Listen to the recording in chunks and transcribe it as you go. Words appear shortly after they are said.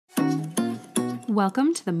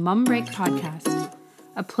Welcome to the Mum Break Podcast,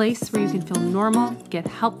 a place where you can feel normal, get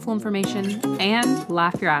helpful information, and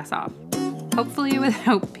laugh your ass off. Hopefully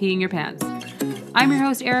without peeing your pants. I'm your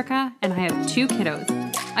host, Erica, and I have 2 kiddos.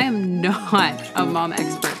 I am not a mom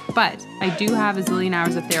expert, but I do have a zillion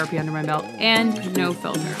hours of therapy under my belt and no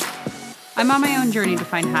filter. I'm on my own journey to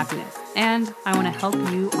find happiness, and I want to help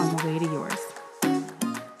you on the way to yours.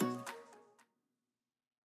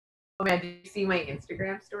 Oh man, did you see my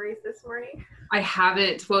Instagram stories this morning? I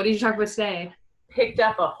haven't. What did you talk about today? Picked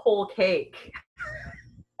up a whole cake.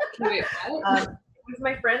 Wait, it was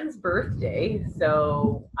my friend's birthday,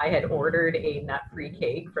 so I had ordered a nut-free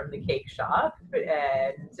cake from the cake shop,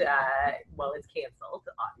 and well, it's canceled,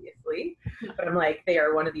 obviously. But I'm like, they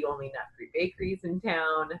are one of the only nut-free bakeries in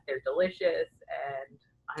town. They're delicious, and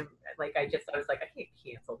I'm like, I was like, I can't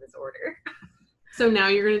cancel this order. So now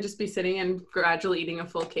you're going to just be sitting and gradually eating a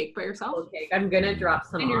full cake by yourself? Full cake. I'm going to drop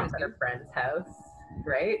some off at a friend's house,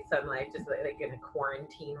 right? So I'm like, just like going to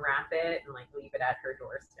quarantine wrap it and like leave it at her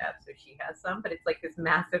doorstep so she has some. But it's like this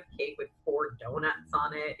massive cake with 4 donuts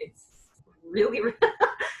on it. It's really,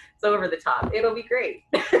 it's over the top. It'll be great.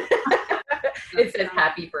 It says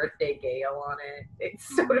happy birthday Gail on it.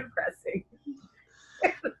 It's so depressing.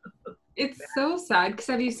 It's so sad because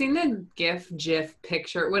have you seen the GIF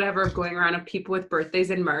picture, whatever, going around of people with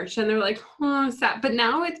birthdays in March, and they're like, oh, sad. But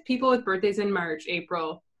now it's people with birthdays in March,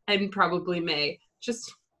 April, and probably May.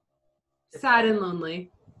 Just sad and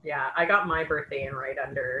lonely. Yeah, I got my birthday in right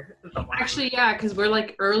under the line. Actually, yeah, because we're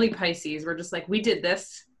like early Pisces. We're just like, we did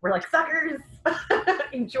this. We're like, suckers,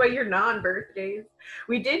 enjoy your non-birthdays.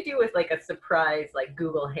 We did do with like a surprise like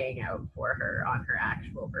Google Hangout for her on her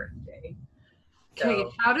actual birthday. Okay,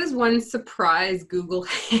 how does one surprise Google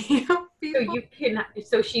Hangout people?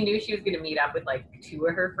 So she knew she was going to meet up with like 2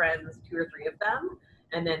 of her friends, 2 or 3 of them.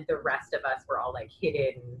 And then the rest of us were all like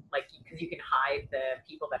hidden, like, because you can hide the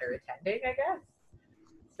people that are attending, I guess.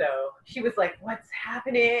 So she was like, what's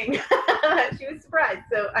happening? She was surprised.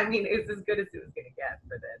 So, I mean, it was as good as it was going to get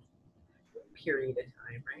for this period of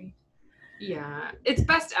time, right? Yeah, it's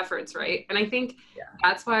best efforts, right? And I think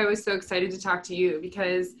that's why I was so excited to talk to you,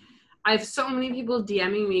 because I have so many people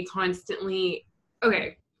DMing me constantly.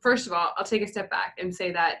 Okay, first of all, I'll take a step back and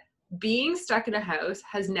say that being stuck in a house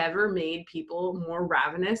has never made people more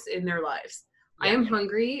ravenous in their lives. Yeah. I am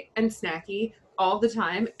hungry and snacky all the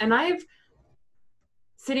time, and I've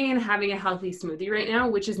sitting and having a healthy smoothie right now,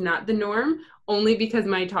 which is not the norm, only because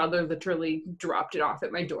my toddler literally dropped it off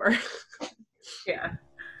at my door. Yeah.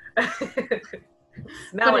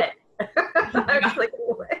 Smell it. I was like,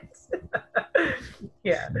 what?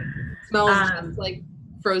 Yeah. Smells just like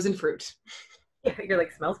frozen fruit. Yeah, you're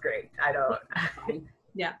like, smells great. I don't.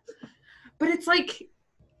 Yeah. But it's like,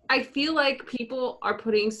 I feel like people are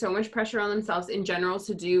putting so much pressure on themselves in general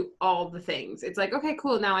to do all the things. It's like, okay,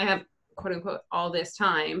 cool. Now I have quote unquote all this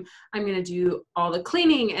time. I'm going to do all the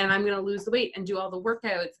cleaning and I'm going to lose the weight and do all the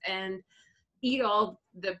workouts and eat all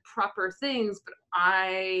the proper things. But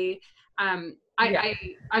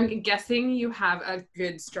I'm guessing you have a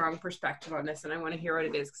good, strong perspective on this, and I want to hear what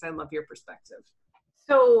it is because I love your perspective.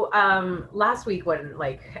 So last week when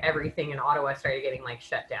like everything in Ottawa started getting like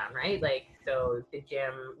shut down, right? Like, so the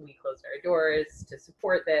gym, we closed our doors to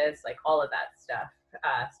support this, like all of that stuff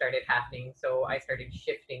started happening. So I started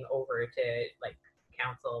shifting over to like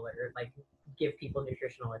counsel or like give people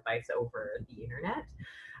nutritional advice over the internet.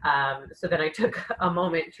 So then I took a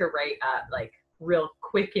moment to write up like real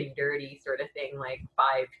quick and dirty sort of thing, like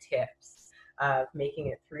 5 tips of making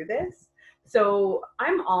it through this. So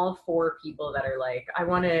I'm all for people that are like, I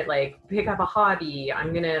want to like pick up a hobby.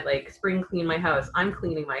 I'm going to like spring clean my house. I'm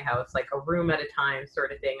cleaning my house like a room at a time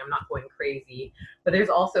sort of thing. I'm not going crazy. But there's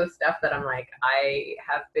also stuff that I'm like, I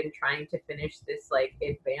have been trying to finish this like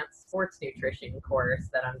advanced sports nutrition course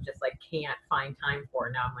that I'm just like can't find time for.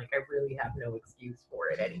 Now I'm like, I really have no excuse for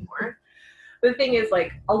it anymore. The thing is,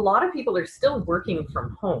 like, a lot of people are still working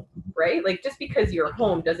from home, right? Like, just because you're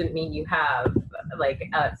home doesn't mean you have, like,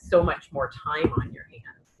 so much more time on your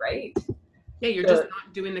hands, right? Yeah, you're just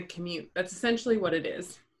not doing the commute. That's essentially what it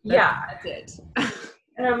is. That's it.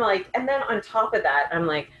 And I'm like, and then on top of that, I'm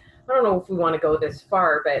like, I don't know if we want to go this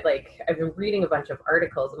far, but, like, I've been reading a bunch of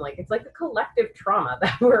articles. I'm like, it's like a collective trauma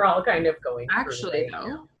that we're all kind of going through. Actually, though.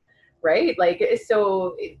 Now. Right? Like,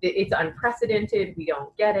 so it's unprecedented. We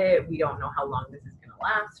don't get it. We don't know how long this is going to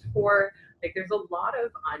last for. Like, there's a lot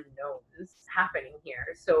of unknowns happening here.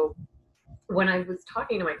 So when I was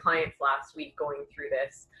talking to my clients last week going through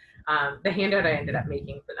this, the handout I ended up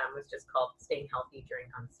making for them was just called Staying Healthy During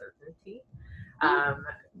Uncertainty.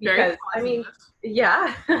 Because, I mean,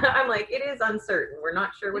 yeah, I'm like, it is uncertain. We're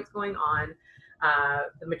not sure what's going on.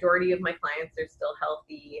 The majority of my clients are still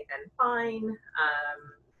healthy and fine.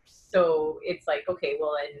 So it's like, okay,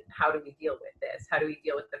 well, and how do we deal with this? How do we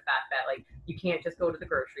deal with the fact that like you can't just go to the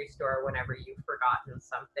grocery store whenever you've forgotten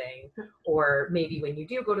something, or maybe when you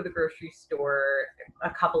do go to the grocery store, a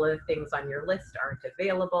couple of things on your list aren't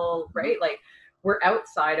available, right? Like we're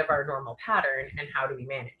outside of our normal pattern, and how do we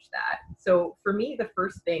manage that? So for me, the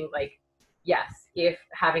first thing, like, yes, if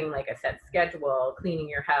having like a set schedule, cleaning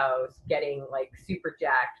your house, getting like super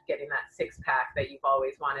jacked, getting that six pack that you've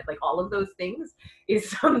always wanted, like all of those things is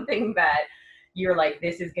something that you're like,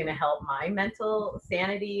 this is going to help my mental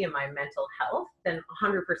sanity and my mental health, then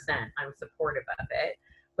 100% I'm supportive of it.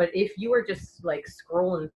 But if you are just like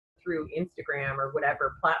scrolling through Instagram or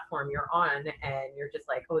whatever platform you're on, and you're just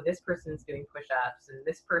like, oh, this person's doing push-ups and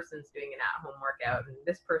this person's doing an at-home workout and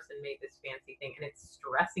this person made this fancy thing, and it's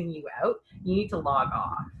stressing you out, you need to log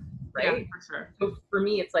off, right? Yeah, for sure. So for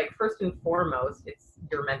me, it's like, first and foremost, it's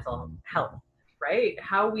your mental health, right?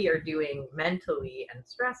 How we are doing mentally and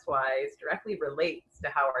stress-wise directly relates to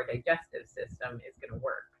how our digestive system is going to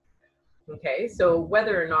work. Okay, so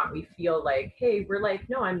whether or not we feel like, hey, we're like,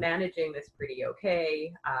 no, I'm managing this pretty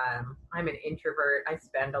okay. I'm an introvert. I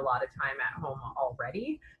spend a lot of time at home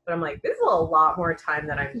already, but I'm like, this is a lot more time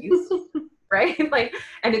than I'm used to, right? Like,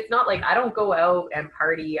 and it's not like I don't go out and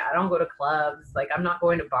party. I don't go to clubs. Like, I'm not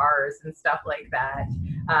going to bars and stuff like that.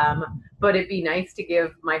 But it'd be nice to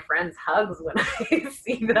give my friends hugs when I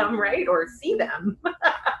see them, right? Or see them.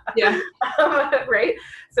 Yeah. Right?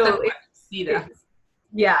 So see them.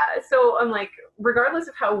 Yeah. So I'm like, regardless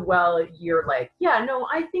of how well you're like, yeah, no,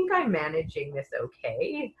 I think I'm managing this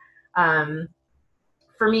okay.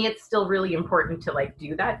 For me, it's still really important to like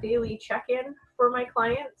do that daily check-in for my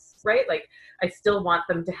clients, right? Like I still want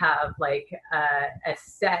them to have like a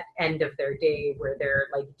set end of their day where they're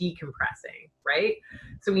like decompressing, right?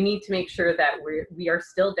 So we need to make sure that we are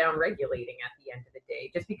still down regulating at the end of the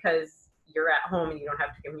day. Just because you're at home and you don't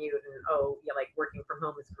have to commute, and oh, yeah, like working from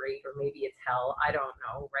home is great, or maybe it's hell, I don't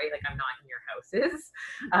know, right? Like I'm not in your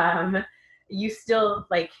houses. You still,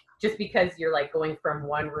 like, just because you're like going from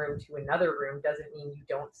one room to another room doesn't mean you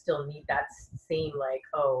don't still need that same like,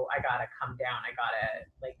 oh, I gotta come down, I gotta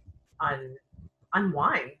like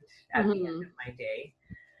unwind at the end of my day.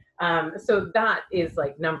 So that is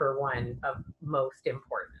like number one of most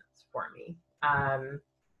importance for me.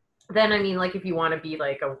 Then I mean, like, if you want to be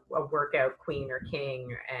like a workout queen or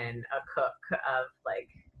king and a cook of like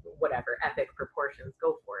whatever epic proportions,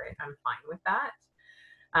 go for it. I'm fine with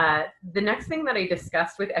that. The next thing that I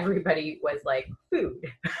discussed with everybody was like food,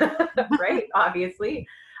 right? Obviously,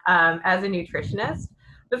 as a nutritionist,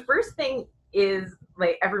 the first thing is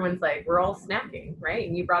like, everyone's like, we're all snacking, right?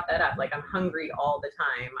 And you brought that up. Like, I'm hungry all the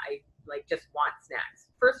time. I like just want snacks.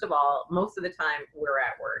 First of all, most of the time we're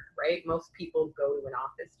at work, right? Most people go to an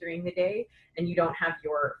office during the day, and you don't have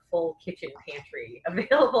your full kitchen pantry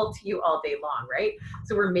available to you all day long, right?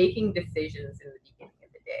 So we're making decisions in the beginning of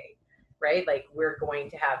the day, right? Like, we're going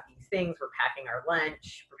to have these things, we're packing our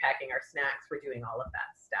lunch, we're packing our snacks, we're doing all of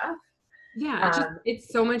that stuff. Yeah,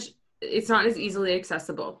 it's so much, it's not as easily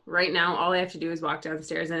accessible. Right now, all I have to do is walk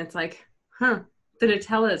downstairs and it's like, the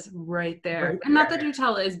Nutella's right there. Right there. And not that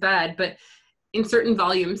Nutella is bad, but in certain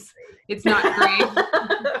volumes, it's not great.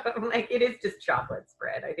 Like, it is just chocolate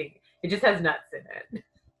spread. I think it just has nuts in it.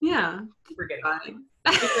 Yeah. We're getting fine.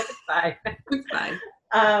 It's fine. It's fine.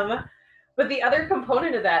 But the other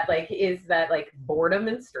component of that, like, is that like boredom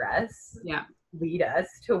and stress lead us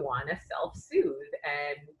to want to self-soothe.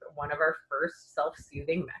 And one of our first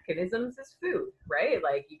self-soothing mechanisms is food, right?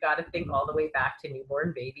 Like, you got to think all the way back to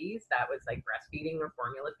newborn babies. That was like breastfeeding or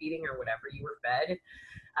formula feeding or whatever you were fed.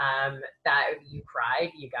 That you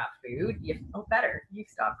cried, you got food, you felt better, you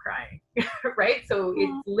stopped crying, right? So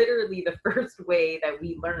it's literally the first way that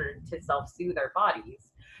we learn to self-soothe our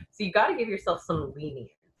bodies. So you got to give yourself some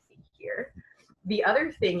leniency here. The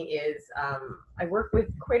other thing is, I work with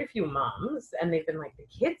quite a few moms, and they've been like, the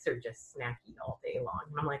kids are just snacky all day long.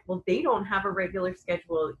 And I'm like, well, they don't have a regular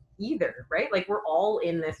schedule either, right? Like, we're all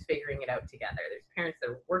in this figuring it out together. There's parents that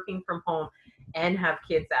are working from home and have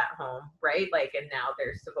kids at home, right? Like, and now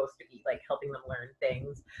they're supposed to be like helping them learn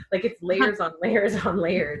things. Like, it's layers on layers on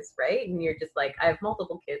layers, right? And you're just like, I have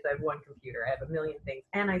multiple kids, I have one computer, I have a million things,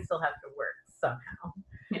 and I still have to work somehow,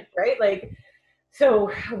 right? Like,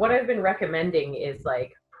 so what I've been recommending is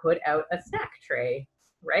like, put out a snack tray,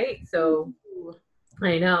 right? So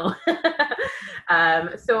I know.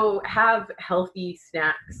 So have healthy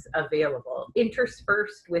snacks available,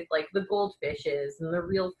 interspersed with like the goldfishes and the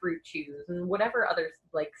real fruit chews and whatever other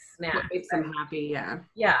like What snacks. makes them happy? Yeah.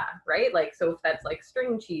 Yeah, right. Like, so if that's like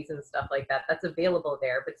string cheese and stuff like that, that's available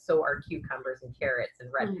there. But so are cucumbers and carrots and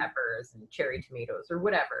red peppers and cherry tomatoes or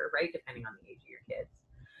whatever, right? Depending on the age of your kids.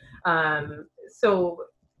 So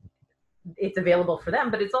it's available for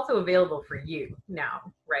them, but it's also available for you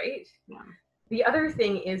now, right? Yeah. The other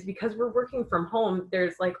thing is because we're working from home,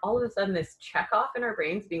 there's like all of a sudden this check off in our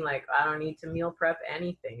brains being like, I don't need to meal prep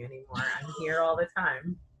anything anymore. I'm here all the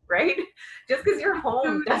time, right? Just because you're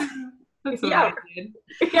home doesn't. That's what Yeah. I did.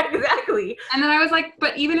 Yeah, exactly. And then I was like,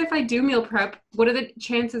 but even if I do meal prep, what are the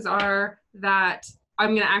chances are that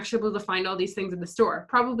I'm going to actually be able to find all these things in the store?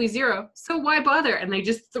 Probably zero. So why bother? And they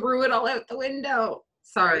just threw it all out the window.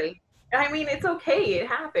 Sorry. I mean, it's okay. It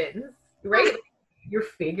happens, right? You're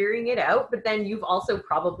figuring it out, but then you've also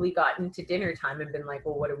probably gotten to dinner time and been like,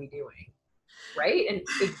 well, what are we doing? Right? And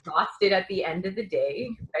exhausted at the end of the day,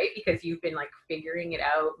 right? Because you've been like figuring it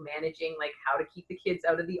out, managing like how to keep the kids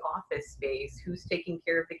out of the office space, who's taking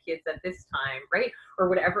care of the kids at this time, right? Or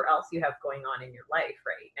whatever else you have going on in your life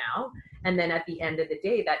right now. And then at the end of the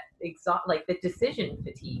day, that like the decision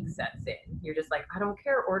fatigue sets in. You're just like, I don't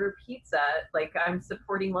care, order pizza. Like I'm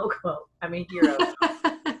supporting local. I'm a hero.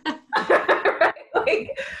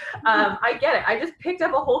 Like, I get it. I just picked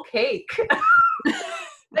up a whole cake.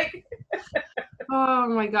 Like, oh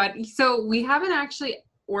my God. So we haven't actually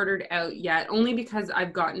ordered out yet, only because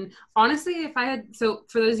I've gotten, honestly, if I had, so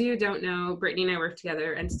for those of you who don't know, Brittany and I work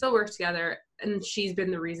together and still work together, and she's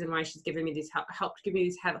been the reason why she's given me these, helped give me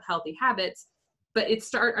these healthy habits. But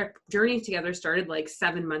our journey together started like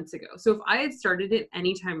 7 months ago. So if I had started it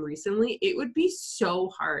anytime recently, it would be so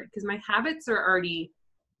hard because my habits are already,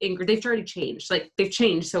 they've already changed. Like they've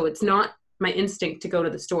changed. So it's not my instinct to go to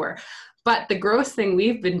the store. But the gross thing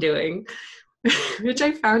we've been doing, which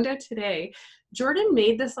I found out today, Jordan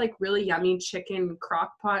made this like really yummy chicken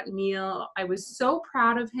crock pot meal. I was so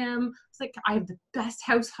proud of him. It's like, I have the best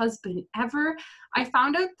house husband ever. I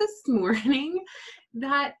found out this morning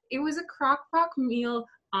that it was a crock pot meal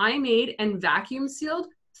I made and vacuum sealed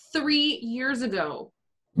 3 years ago.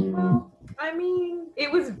 Well, I mean,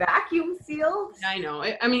 it was vacuum sealed. I know.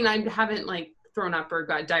 I mean, I haven't like thrown up or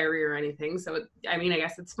got diarrhea or anything. So, I mean, I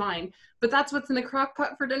guess it's fine. But that's what's in the crock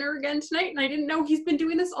pot for dinner again tonight. And I didn't know he's been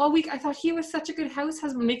doing this all week. I thought he was such a good house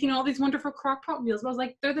husband making all these wonderful crock pot meals. But I was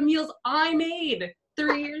like, they're the meals I made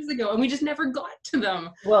 3 years ago. And we just never got to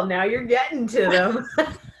them. Well, now you're getting to them.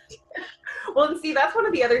 Well, and see, that's one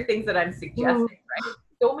of the other things that I'm suggesting, right?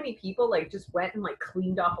 So many people like just went and like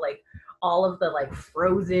cleaned off like all of the like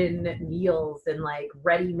frozen meals and like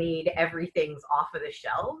ready-made everything's off of the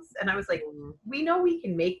shelves. And I was like, we know we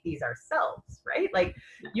can make these ourselves, right? Like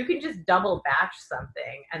you can just double batch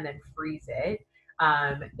something and then freeze it.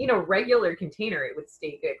 Regular container, it would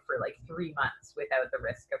stay good for like 3 months without the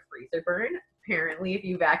risk of freezer burn. Apparently, if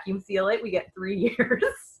you vacuum seal it, we get 3 years.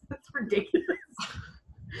 That's ridiculous.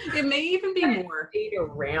 It may even be more. Stayed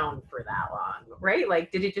around for that long, right?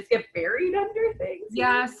 Like, did it just get buried under things?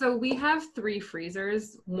 Yeah, so we have 3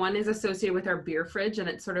 freezers. One is associated with our beer fridge, and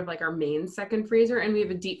it's sort of like our main second freezer. And we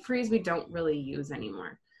have a deep freeze we don't really use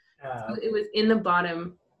anymore. So it was in the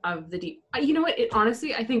bottom of the deep. You know what? It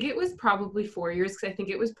honestly, I think it was probably 4 years because I think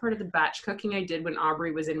it was part of the batch cooking I did when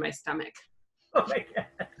Aubrey was in my stomach. Oh my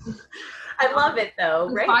God. I love it though,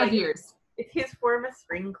 right? 5 years. It's his form of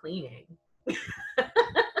spring cleaning.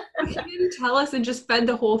 He didn't tell us and just fed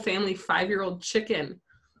the whole family 5-year-old chicken.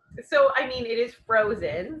 So, I mean, it is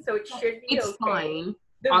frozen, so it should be okay. Fine.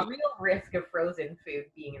 The real risk of frozen food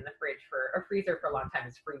being in the fridge for a freezer for a long time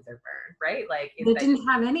is freezer burn, right? Like it didn't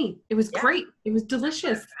have any. It was great. It was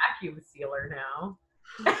delicious. Vacuum sealer now.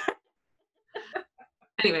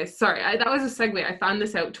 Anyway, sorry. That was a segue. I found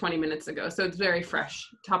this out 20 minutes ago, so it's very fresh,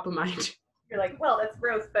 top of mind. You're like, well, that's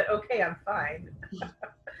gross, but okay, I'm fine.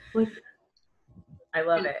 I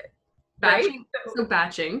love it. Batching, right? So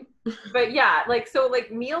batching. But yeah, so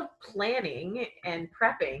meal planning and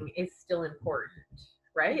prepping is still important,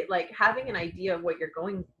 right? Like having an idea of what you're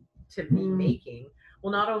going to be making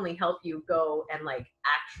will not only help you go and like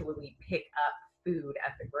actually pick up food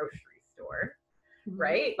at the grocery store,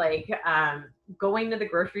 right? Like going to the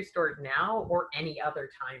grocery store now or any other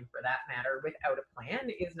time for that matter without a plan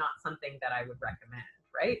is not something that I would recommend,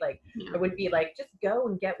 right? Like I would be like, just go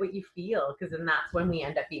and get what you feel, because then that's when we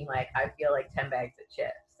end up being like, I feel like 10 bags of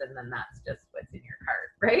chips, and then that's just what's in your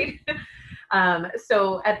cart, right?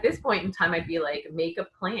 So at this point in time, I'd be like, make a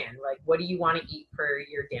plan. Like, what do you want to eat for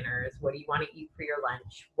your dinners? What do you want to eat for your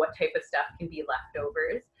lunch? What type of stuff can be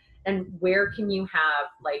leftovers? and where can you have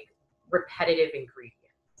like repetitive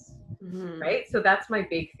ingredients, right? So that's my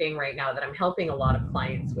big thing right now that I'm helping a lot of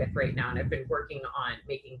clients with right now, and I've been working on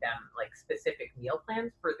making them like specific meal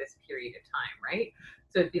plans for this period of time, right?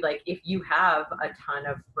 So it'd be like, if you have a ton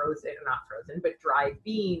of not frozen, but dried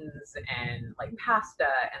beans and like pasta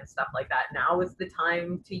and stuff like that, now is the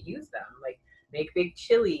time to use them. Like, make big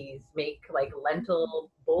chilies, make like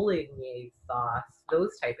lentil bolognese sauce,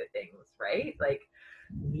 those type of things, right? Like,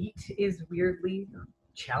 meat is weirdly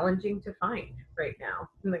challenging to find right now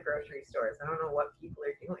in the grocery stores. I don't know what people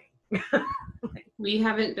are doing. We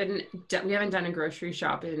haven't done a grocery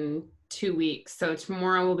shop in 2 weeks, so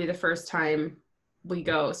tomorrow will be the first time we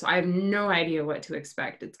go. So I have no idea what to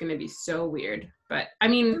expect. It's going to be so weird, but I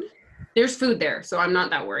mean, there's food there, so I'm not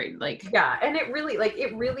that worried. Like, yeah, and it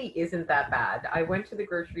really isn't that bad. I went to the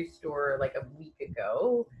grocery store like a week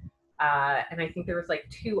ago, and I think there was like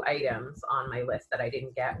 2 items on my list that I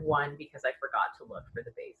didn't get. 1, because I forgot to look for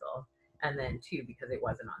the basil, and then 2, because it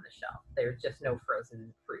wasn't on the shelf. There's just no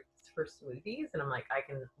frozen fruits for smoothies, and I'm like, I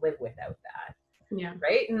can live without that. yeah,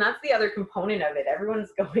 right? And that's the other component of it.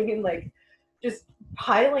 Everyone's going and like just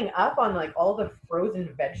piling up on like all the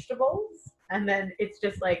frozen vegetables, and then it's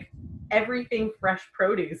just like everything fresh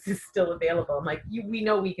produce is still available. I'm like, we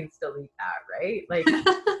know we can still eat that, right? Like,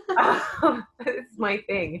 it's my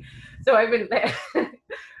thing. So I've been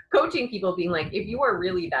coaching people, being like, if you are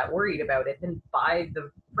really that worried about it, then buy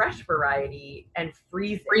the fresh variety and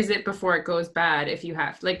freeze it before it goes bad. If you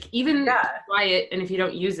have, like, even buy it, and if you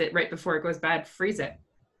don't use it right before it goes bad, freeze it.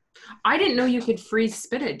 I didn't know you could freeze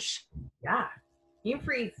spinach. Yeah, you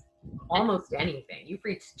freeze almost anything. You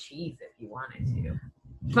freeze cheese if you wanted to.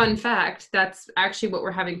 Fun fact, that's actually what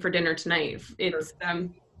we're having for dinner tonight. It's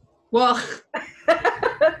well,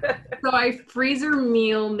 so I freezer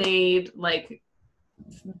meal made, like,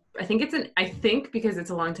 I think because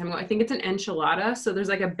it's a long time ago, I think it's an enchilada. So there's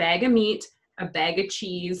like a bag of meat, a bag of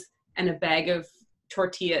cheese, and a bag of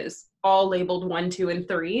tortillas, all labeled 1, 2, and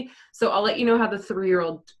 3. So I'll let you know how the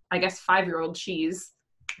 3-year-old, I guess 5-year-old cheese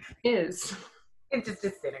is. It just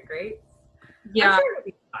disintegrates. Yeah. I'm sure it'll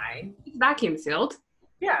be fine. It's vacuum sealed.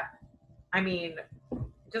 Yeah. I mean,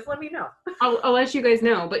 just let me know. I'll let you guys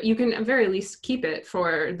know, but you can at very least keep it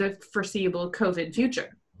for the foreseeable COVID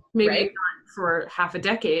future. Maybe not for half a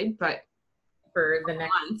decade, but for the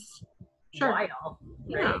next months. Sure. While,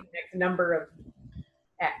 right? Yeah. Next number of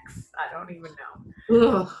X. I don't even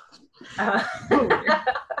know.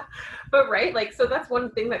 But right, like, so that's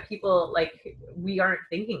one thing that people, like, we aren't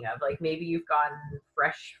thinking of. Like, maybe you've gotten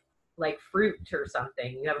fresh, like, fruit or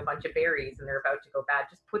something. You have a bunch of berries and they're about to go bad.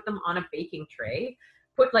 Just put them on a baking tray.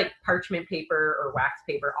 Put like parchment paper or wax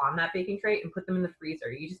paper on that baking tray and put them in the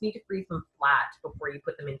freezer. You just need to freeze them flat before you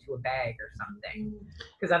put them into a bag or something,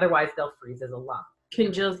 because otherwise they'll freeze as a lump.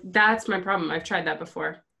 That's my problem. I've tried that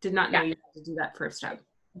before. Did not know you had to do that first step.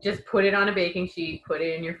 Just put it on a baking sheet, put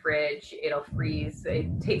it in your fridge, it'll freeze.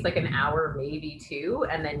 It takes like an hour, maybe 2,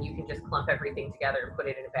 and then you can just clump everything together and put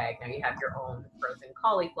it in a bag. Now you have your own frozen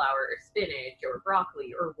cauliflower or spinach or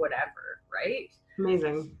broccoli or whatever, right?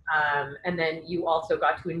 Amazing. And then you also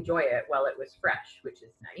got to enjoy it while it was fresh, which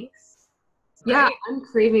is nice. Right? Yeah, I'm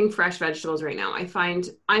craving fresh vegetables right now. I find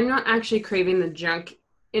I'm not actually craving the junk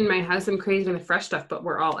in my house. I'm craving the fresh stuff, but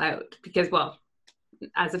we're all out because, well,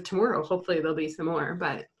 as of tomorrow, hopefully there'll be some more,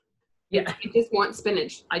 but yeah, I just want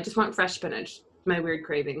spinach. I just want fresh spinach. My weird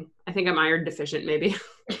craving. I think I'm iron deficient, maybe.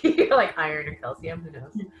 You're like iron or calcium, who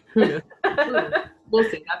knows? We'll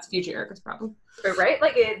see. That's future Erica's problem. But right,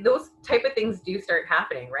 like those type of things do start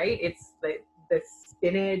happening, right? It's the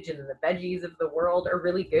spinach and the veggies of the world are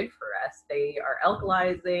really good for us. They are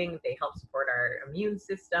alkalizing. They help support our immune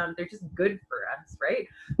system. They're just good for us, right?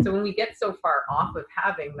 So when we get so far off of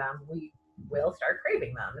having them, we will start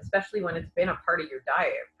craving them, especially when it's been a part of your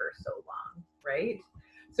diet for so long, right?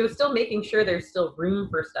 So still making sure there's still room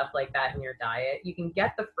for stuff like that in your diet. You can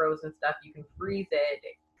get the frozen stuff, you can freeze it.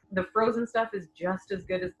 The frozen stuff is just as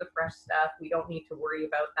good as the fresh stuff. We don't need to worry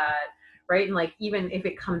about that, right? And like, even if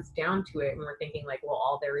it comes down to it and we're thinking like, well,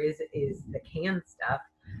 all there is the canned stuff.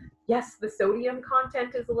 Yes, the sodium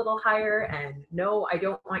content is a little higher, and no, I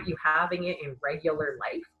don't want you having it in regular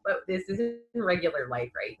life, but this isn't regular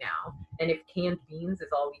life right now. And if canned beans is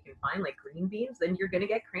all we can find, like green beans, then you're going to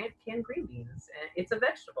get canned green beans. And it's a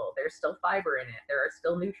vegetable. There's still fiber in it. There are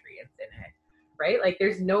still nutrients in it, right? Like,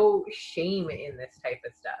 there's no shame in this type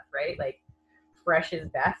of stuff, right? Like, fresh is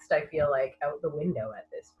best, I feel like, out the window at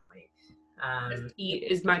this point. Eat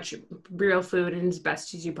as much real food and as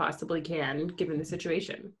best as you possibly can, given the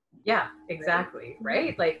situation. Yeah, exactly.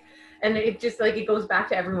 Right. Like, and it just like, it goes back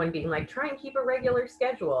to everyone being like, try and keep a regular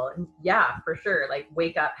schedule. And yeah, for sure. Like,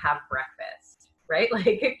 wake up, have breakfast, right?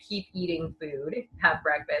 Like, keep eating food, have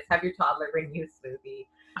breakfast, have your toddler bring you a smoothie,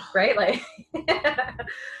 right? Like,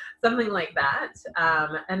 something like that.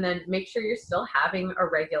 And then make sure you're still having a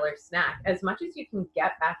regular snack as much as you can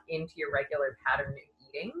get back into your regular pattern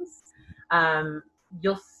of eatings.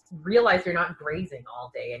 You'll realize you're not grazing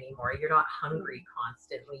all day anymore. You're not hungry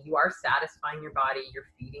constantly. You are satisfying your body. You're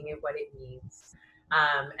feeding it what it needs.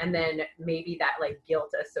 And then maybe that like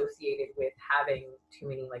guilt associated with having too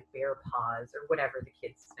many like bear paws or whatever the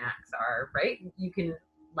kids' snacks are, right? You can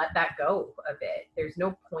let that go a bit. There's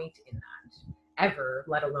no point in that ever,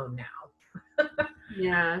 let alone now.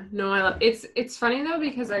 Yeah, no, I love it's funny though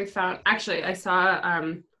because I found actually I saw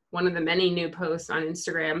one of the many new posts on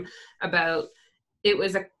Instagram about it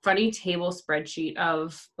was a funny table spreadsheet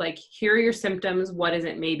of like here are your symptoms, what is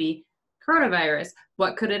it, maybe coronavirus,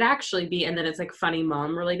 what could it actually be, and then it's like funny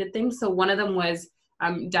mom related things. So one of them was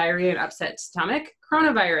diarrhea and upset stomach,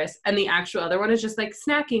 coronavirus, and the actual other one is just like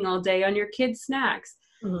snacking all day on your kids' snacks.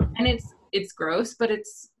 Mm-hmm. And it's gross, but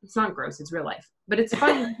it's not gross, it's real life. But it's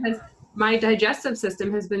funny because my digestive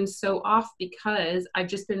system has been so off because I've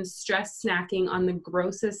just been stress snacking on the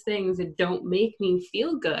grossest things that don't make me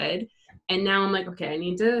feel good. And now I'm like, okay,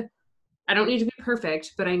 I don't need to be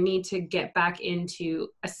perfect, but I need to get back into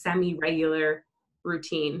a semi-regular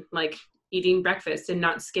routine, like eating breakfast and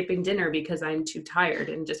not skipping dinner because I'm too tired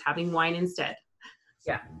and just having wine instead.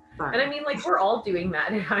 Yeah. But, And I mean, like, we're all doing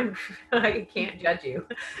that. And I can't judge you.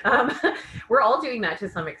 Um, we're all doing that to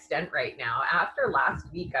some extent right now. After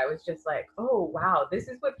last week, I was just like, oh, wow, this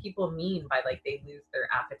is what people mean by like they lose their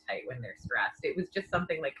appetite when they're stressed. It was just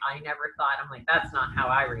something like I never thought. I'm like, that's not how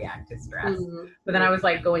I react to stress. But then I was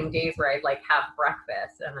like going days where I'd like have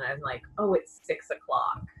breakfast and then I'm like, oh, it's 6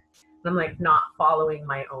 o'clock. I'm like not following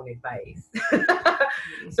my own advice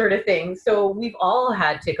sort of thing. So we've all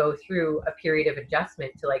had to go through a period of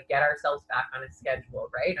adjustment to like get ourselves back on a schedule,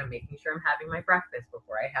 right? I'm making sure I'm having my breakfast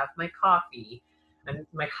before I have my coffee. And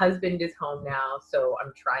my husband is home now, so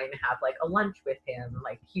I'm trying to have like a lunch with him,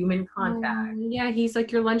 like human contact. yeah, he's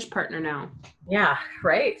like your lunch partner now. Yeah,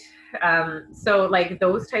 right. So like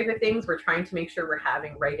those type of things, we're trying to make sure we're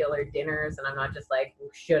having regular dinners, and I'm not just like,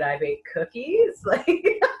 should I bake cookies?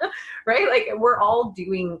 Like, right? Like we're all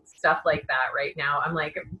doing stuff like that right now. I'm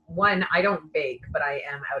like, one, I don't bake, but I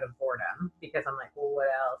am out of boredom because I'm like, well, what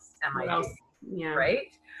else am I doing? Yeah.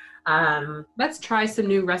 Right. Let's try some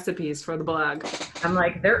new recipes for the blog. I'm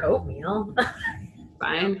like, they're oatmeal.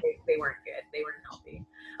 Fine. No, they weren't good. They weren't healthy.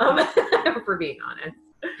 For being honest.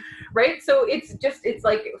 Right. So it's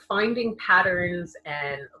like finding patterns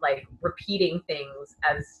and like repeating things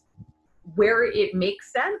as where it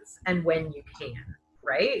makes sense and when you can.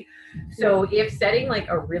 Right. So if setting like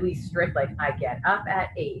a really strict, like I get up at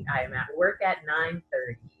 8, I am at work at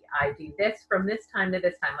 9:30, I do this from this time to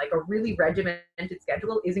this time, like a really regimented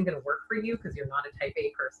schedule isn't going to work for you because you're not a type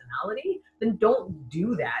A personality, then don't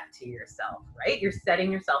do that to yourself, right? You're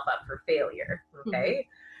setting yourself up for failure, okay?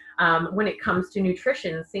 When it comes to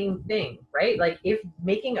nutrition, same thing, right? Like if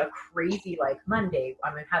making a crazy like Monday,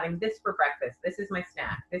 I'm having this for breakfast, this is my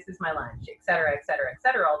snack, this is my lunch, et cetera, et cetera, et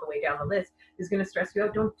cetera, all the way down the list is going to stress you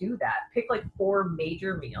out. Don't do that. Pick like 4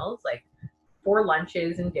 major meals, like 4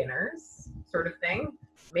 lunches and dinners sort of thing.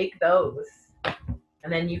 Make those.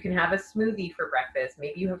 And then you can have a smoothie for breakfast.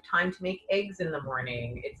 Maybe you have time to make eggs in the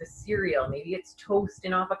morning. It's a cereal. Maybe it's toast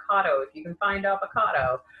and avocado if you can find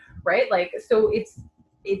avocado, right? Like, so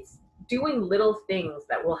it's doing little things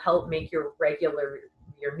that will help make your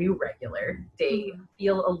new regular day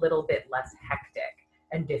feel a little bit less hectic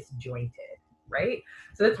and disjointed, right?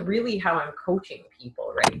 So that's really how I'm coaching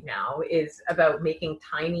people right now, is about making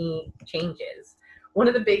tiny changes. One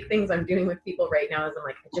of the big things I'm doing with people right now is I'm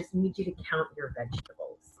like, I just need you to count your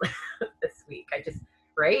vegetables this week.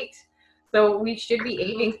 Right? So we should be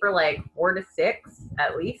aiming for like 4 to 6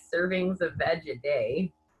 at least servings of veg a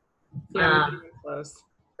day. Yeah, close.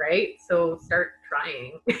 Right? So start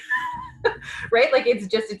trying. Right? Like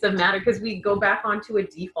it's a matter, because we go back onto a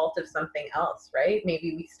default of something else, right?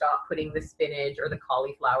 Maybe we stop putting the spinach or the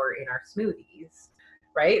cauliflower in our smoothies,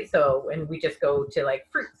 right? So, and we just go to like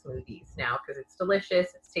fruit smoothies now because it's delicious,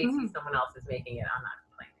 it's tasty, someone else is making it, I'm not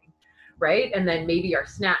complaining, right? And then maybe our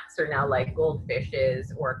snacks are now like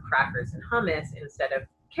goldfishes or crackers and hummus instead of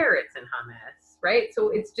carrots and hummus, right? So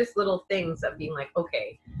it's just little things of being like,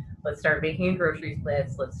 okay, let's start making a groceries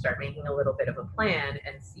list. Let's start making a little bit of a plan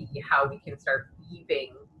and see how we can start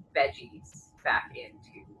weaving veggies back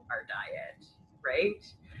into our diet, right?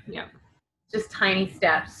 Yeah. just tiny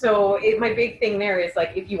steps. So my big thing there is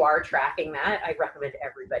like, if you are tracking that, I recommend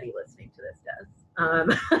everybody listening to this does.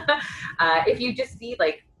 If you just see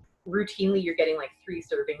like routinely you're getting like 3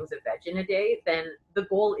 servings of veg in a day, then the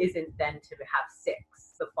goal isn't then to have 6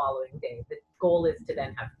 the following day. The goal is to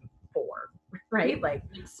then have 4, right? Like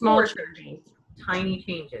small changes, tiny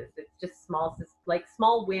changes. It's just small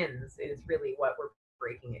wins is really what we're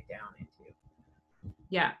breaking it down into.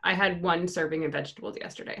 Yeah, I had 1 serving of vegetables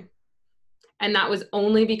yesterday. And that was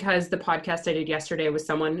only because the podcast I did yesterday was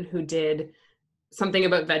someone who did something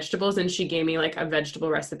about vegetables, and she gave me like a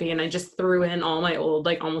vegetable recipe, and I just threw in all my old,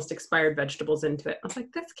 like almost expired vegetables into it. I was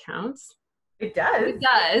like, this counts. It does. It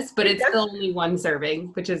does, but it's still only 1 serving,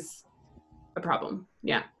 which is a problem.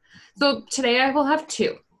 Yeah. So today I will have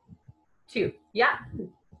 2. 2. Yeah.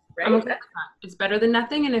 Right. I'm okay with that. It's better than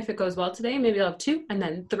nothing. And if it goes well today, maybe I'll have 2 and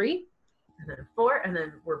then 3. And then 4, and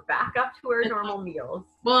then we're back up to our normal meals.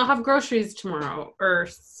 Well, I'll have groceries tomorrow or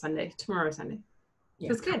Sunday. Tomorrow or Sunday. Yeah.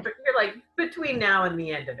 That's good. But you're like between now and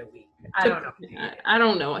the end of the week. I don't know. I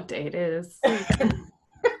don't know what day it is. But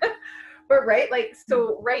right, like,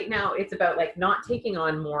 so right now it's about like not taking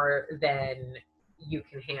on more than you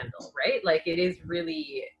can handle, right? Like it is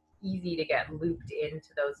really easy to get looped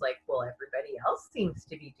into those like, well, everybody else seems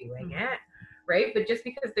to be doing it, right? But just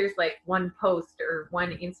because there's like 1 post or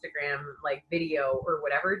 1 Instagram like video or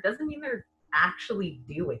whatever, doesn't mean they're actually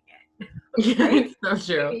doing it. Right? So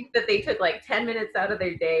true. It means that they took like 10 minutes out of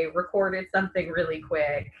their day, recorded something really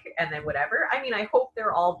quick, and then whatever. I mean, I hope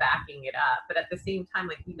they're all backing it up, but at the same time,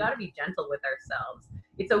 like, we got to be gentle with ourselves.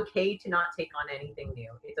 It's okay to not take on anything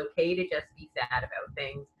new. It's okay to just be sad about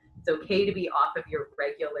things. It's okay to be off of your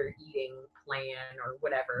regular eating plan or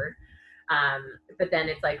whatever. But then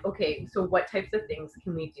it's like, okay, so what types of things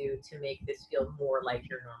can we do to make this feel more like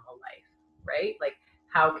your normal life, right? Like,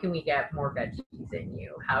 how can we get more veggies in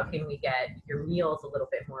you? How can we get your meals a little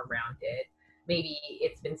bit more rounded? Maybe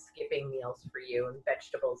it's been skipping meals for you and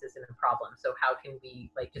vegetables isn't a problem. So how can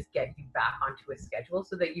we like just get you back onto a schedule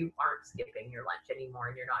so that you aren't skipping your lunch anymore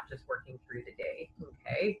and you're not just working through the day,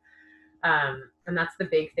 okay? And that's the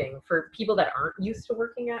big thing for people that aren't used to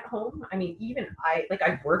working at home. I mean, even I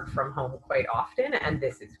work from home quite often, and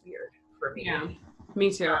this is weird for me. Yeah. Me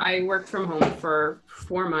too. I worked from home for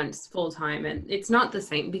 4 months full time, and it's not the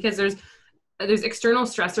same because there's external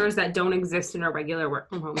stressors that don't exist in a regular work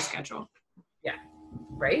from home schedule. Yeah,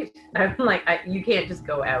 right. I'm like, you can't just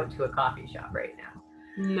go out to a coffee shop right now.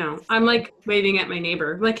 No, I'm like waving at my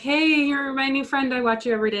neighbor, like, "Hey, you're my new friend. I watch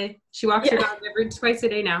you every day." She walks her dog twice a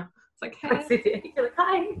day now. It's like, "Hey," you're like,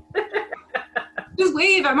 "Hi." Just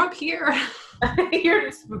wave. I'm up here. You're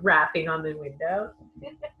just rapping on the window.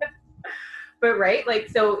 But right, like,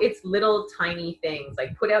 so it's little tiny things,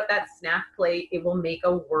 like put out that snack plate. It will make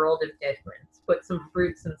a world of difference. Put some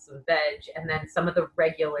fruits and some veg and then some of the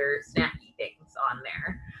regular snacky things on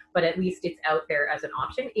there. But at least it's out there as an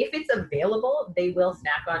option. If it's available, they will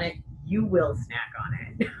snack on it. You will snack on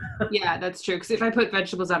it. Yeah, that's true. Because if I put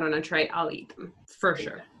vegetables out on a tray, I'll eat them for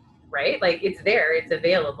sure. Right? Like it's there, it's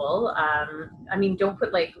available. I mean, don't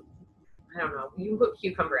put like, I don't know, you put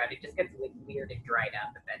cucumber out, it just gets like weird and dried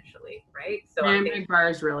up eventually, right? So and my bar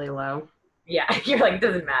is really low. Yeah, you're like, it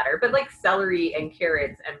doesn't matter. But like celery and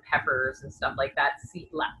carrots and peppers and stuff like that,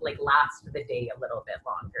 like last the day a little bit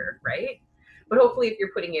longer, right? But hopefully if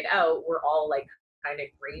you're putting it out, we're all like kind of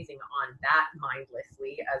grazing on that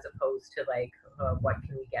mindlessly as opposed to like, what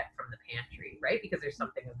can we get from the pantry, right? Because there's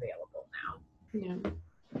something available now. Yeah.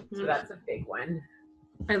 So that's a big one.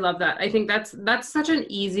 I love that. I think that's such an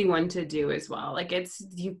easy one to do as well. Like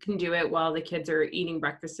you can do it while the kids are eating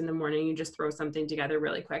breakfast in the morning. You just throw something together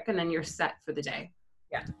really quick and then you're set for the day.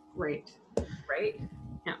 Yeah. Right.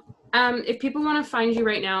 Yeah. If people want to find you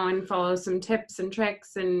right now and follow some tips and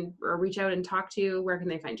tricks or reach out and talk to you, where can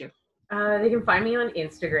they find you? They can find me on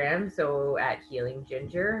Instagram, so at Healing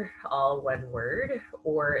Ginger, all one word,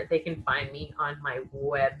 or they can find me on my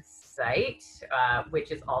website,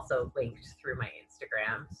 which is also linked through my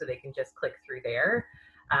Instagram, so they can just click through there,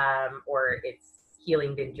 or it's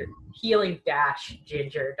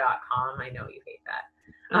healing-ginger.com. I know you hate that.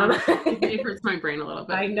 It hurts my brain a little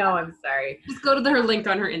bit. I know, I'm sorry. Just go to her link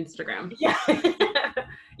on her Instagram. Yeah.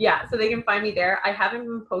 Yeah, so they can find me there. I haven't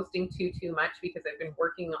been posting too much because I've been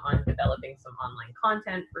working on developing some online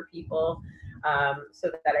content for people, so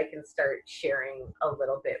that I can start sharing a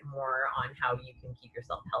little bit more on how you can keep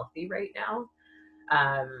yourself healthy right now.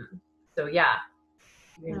 So yeah,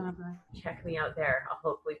 check me out there. I'll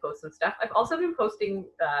hopefully post some stuff. I've also been posting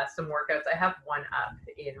some workouts. I have one up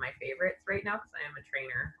in my favorites right now because I am a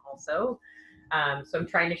trainer also. So I'm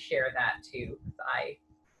trying to share that too because I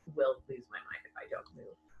will lose my mind if I don't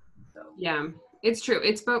move. So yeah, it's true.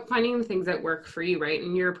 It's about finding the things that work for you, right?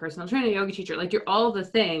 And you're a personal trainer, yoga teacher, like you're all the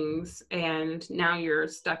things, and now you're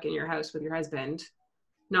stuck in your house with your husband,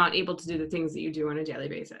 not able to do the things that you do on a daily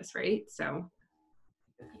basis, right? So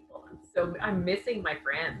people. So I'm missing my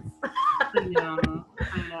friends. I know.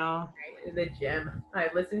 Right, the gym. I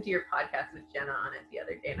listened to your podcast with Jenna on it the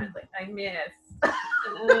other day, and I was like, I miss.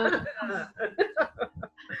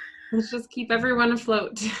 Let's just keep everyone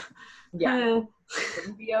afloat. Yeah, it'll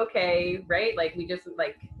be okay, right? Like we just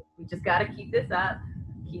got to keep this up,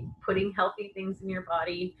 keep putting healthy things in your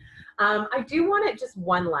body. I do want to just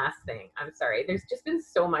one last thing. I'm sorry. There's just been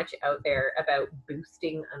so much out there about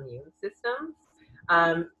boosting immune systems.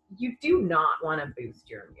 You do not want to boost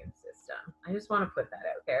your immune system. I just want to put that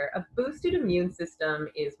out there. A boosted immune system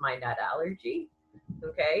is my nut allergy.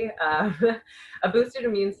 Okay. A boosted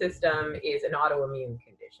immune system is an autoimmune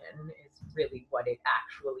condition, is really what it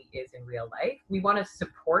actually is in real life. We want to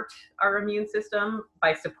support our immune system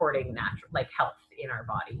by supporting natural, like health in our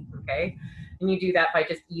body. Okay. And you do that by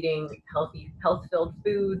just eating healthy, health-filled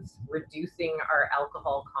foods, reducing our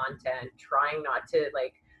alcohol content, trying not to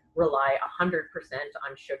like rely 100%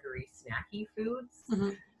 on sugary, snacky foods.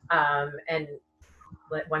 And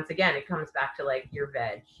once again, it comes back to like your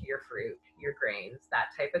veg, your fruit, your grains, that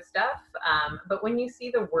type of stuff. But when you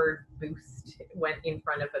see the word boost when in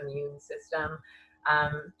front of immune system,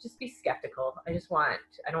 just be skeptical. I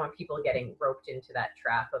don't want people getting roped into that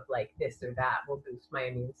trap of like this or that will boost my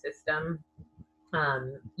immune system.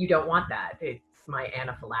 You don't want that. It's my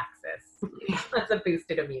anaphylaxis. That's a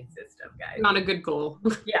boosted immune system, guys. Not a good goal.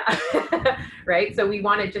 Yeah. Right. So we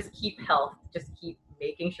want to just keep health, just keep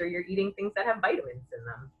making sure you're eating things that have vitamins in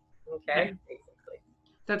them. Okay. Yeah. Basically.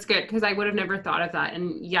 That's good, because I would have never thought of that.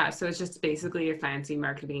 And yeah, so it's just basically a fancy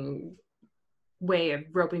marketing way of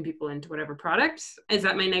roping people into whatever product. Is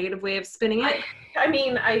that my negative way of spinning it? I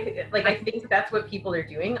mean, I think that's what people are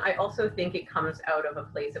doing. I also think it comes out of a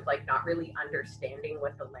place of like not really understanding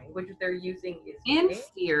what the language they're using is. And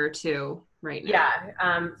fear too, right now.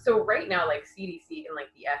 Yeah. So right now, like CDC and like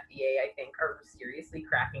the FDA, I think, are seriously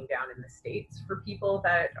cracking down in the States for people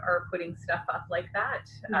that are putting stuff up like that.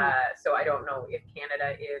 So I don't know if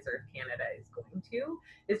Canada is or if Canada is going to.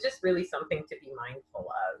 It's just really something to be mindful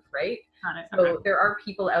of, right? So there are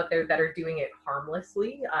people out there that are doing it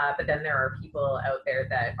harmlessly, but then there are people out there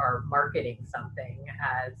that are marketing something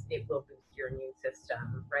as it will boost your immune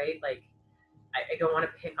system, right? Like, I don't want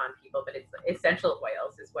to pick on people, but it's essential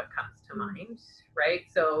oils is what comes to mind, right?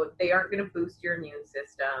 So they aren't going to boost your immune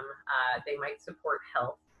system. They might support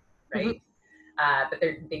health, right? But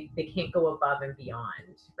they can't go above and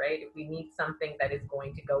beyond, right? If we need something that is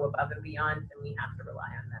going to go above and beyond, then we have to rely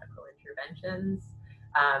on medical interventions.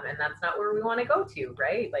 And that's not where we want to go to,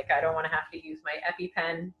 right? Like, I don't want to have to use my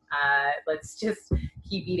EpiPen. Let's just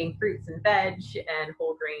keep eating fruits and veg and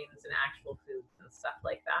whole grains and actual foods and stuff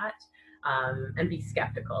like that. And be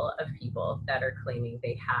skeptical of people that are claiming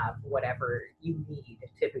they have whatever you need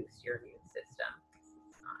to boost your immune system.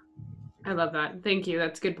 I love that. Thank you.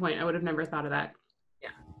 That's a good point. I would have never thought of that. Yeah.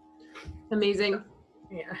 Amazing.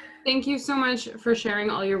 Yeah. Thank you so much for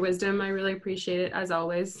sharing all your wisdom. I really appreciate it, as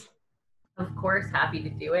always. Of course, happy to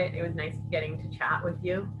do it. It was nice getting to chat with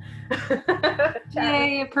you.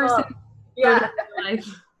 Yay, a person. Yeah. Life.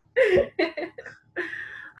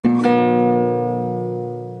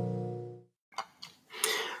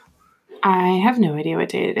 I have no idea what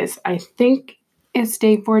day it is. I think it's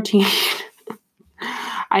day 14.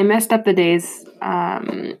 I messed up the days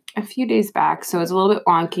a few days back, so it's a little bit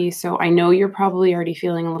wonky. So I know you're probably already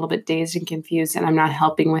feeling a little bit dazed and confused, and I'm not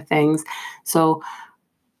helping with things. So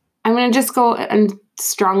I'm going to just go and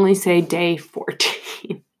strongly say day 14.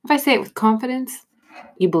 If I say it with confidence,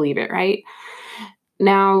 you believe it, right?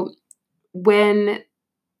 Now, when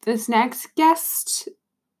this next guest,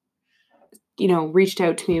 reached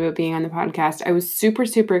out to me about being on the podcast, I was super,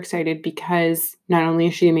 super excited because not only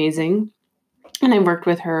is she amazing, and I've worked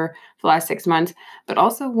with her for the last 6 months, but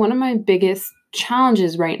also one of my biggest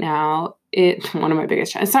challenges right now, it's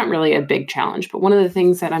not really a big challenge, but one of the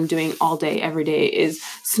things that I'm doing all day, every day is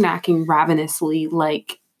snacking ravenously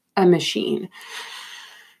like a machine.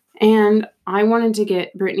 And I wanted to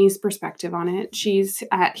get Brittany's perspective on it. She's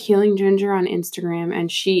at Healing Ginger on Instagram,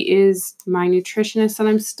 and she is my nutritionist that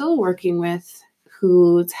I'm still working with,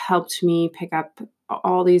 who's helped me pick up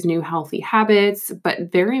all these new healthy habits,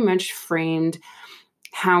 but very much framed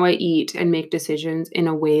how I eat and make decisions in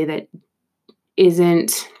a way that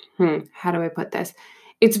isn't, how do I put this?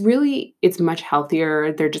 It's much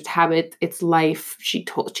healthier. They're just habits. It's life. She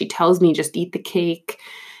tells me just eat the cake.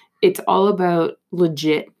 it's all about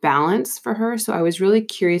legit balance for her. So I was really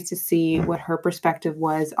curious to see what her perspective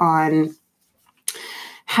was on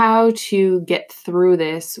how to get through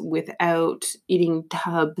this without eating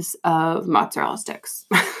tubs of mozzarella sticks,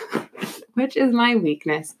 which is my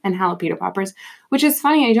weakness, and jalapeno poppers, which is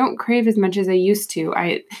funny. I don't crave as much as I used to.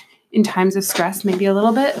 In times of stress, maybe a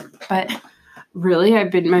little bit, but really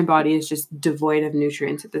my body is just devoid of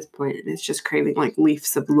nutrients at this point. It's just craving like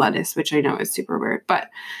leaves of lettuce, which I know is super weird. But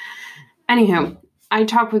anyhow, I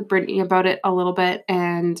talked with Brittany about it a little bit,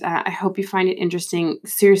 and I hope you find it interesting.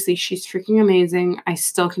 Seriously, she's freaking amazing. I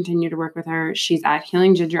still continue to work with her. She's at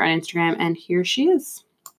Healing Ginger on Instagram, and here she is.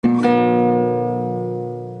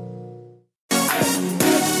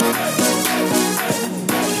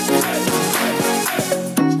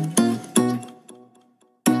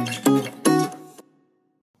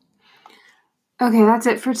 Okay, that's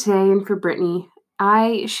it for today and for Brittany.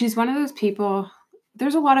 She's one of those people.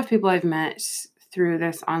 There's a lot of people I've met through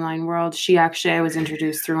this online world. I was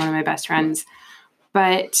introduced through one of my best friends,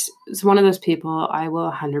 but it's one of those people I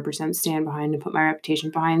will 100% stand behind and put my reputation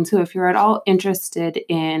behind. So if you're at all interested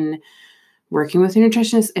in working with a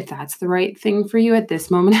nutritionist, if that's the right thing for you at this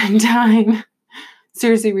moment in time,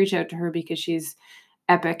 seriously reach out to her, because she's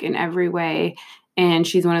epic in every way. And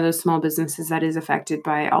she's one of those small businesses that is affected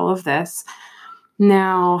by all of this.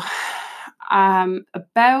 Now,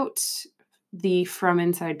 about the From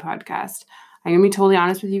Inside podcast, I'm going to be totally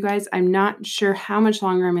honest with you guys. I'm not sure how much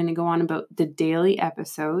longer I'm going to go on about the daily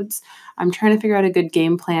episodes. I'm trying to figure out a good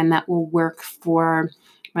game plan that will work for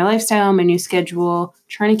my lifestyle, my new schedule,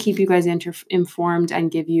 trying to keep you guys informed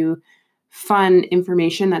and give you fun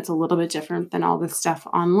information that's a little bit different than all the stuff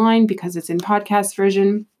online because it's in podcast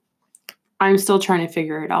version. I'm still trying to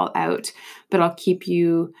figure it all out, but I'll keep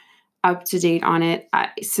you up to date on it. I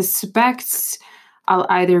suspect I'll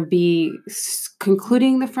either be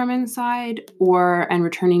concluding the From Inside and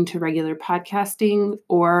returning to regular podcasting,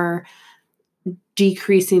 or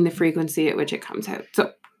decreasing the frequency at which it comes out.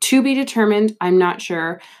 So to be determined, I'm not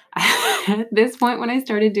sure. At this point, when I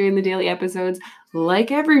started doing the daily episodes, like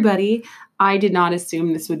everybody, I did not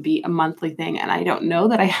assume this would be a monthly thing. And I don't know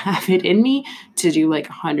that I have it in me to do like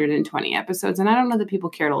 120 episodes. And I don't know that people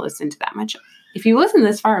care to listen to that much. If you listen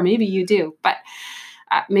this far, maybe you do, but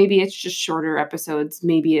maybe it's just shorter episodes.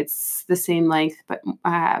 Maybe it's the same length, but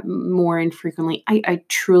more infrequently. I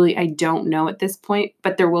truly don't know at this point,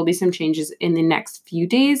 but there will be some changes in the next few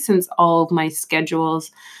days, since all of my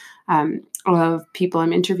schedules of people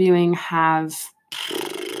I'm interviewing the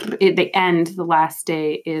last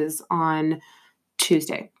day is on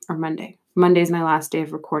Tuesday or Monday. Monday is my last day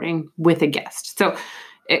of recording with a guest. So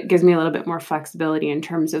it gives me a little bit more flexibility in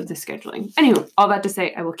terms of the scheduling. Anyway, all that to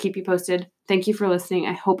say, I will keep you posted. Thank you for listening.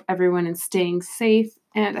 I hope everyone is staying safe,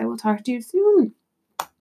 and I will talk to you soon.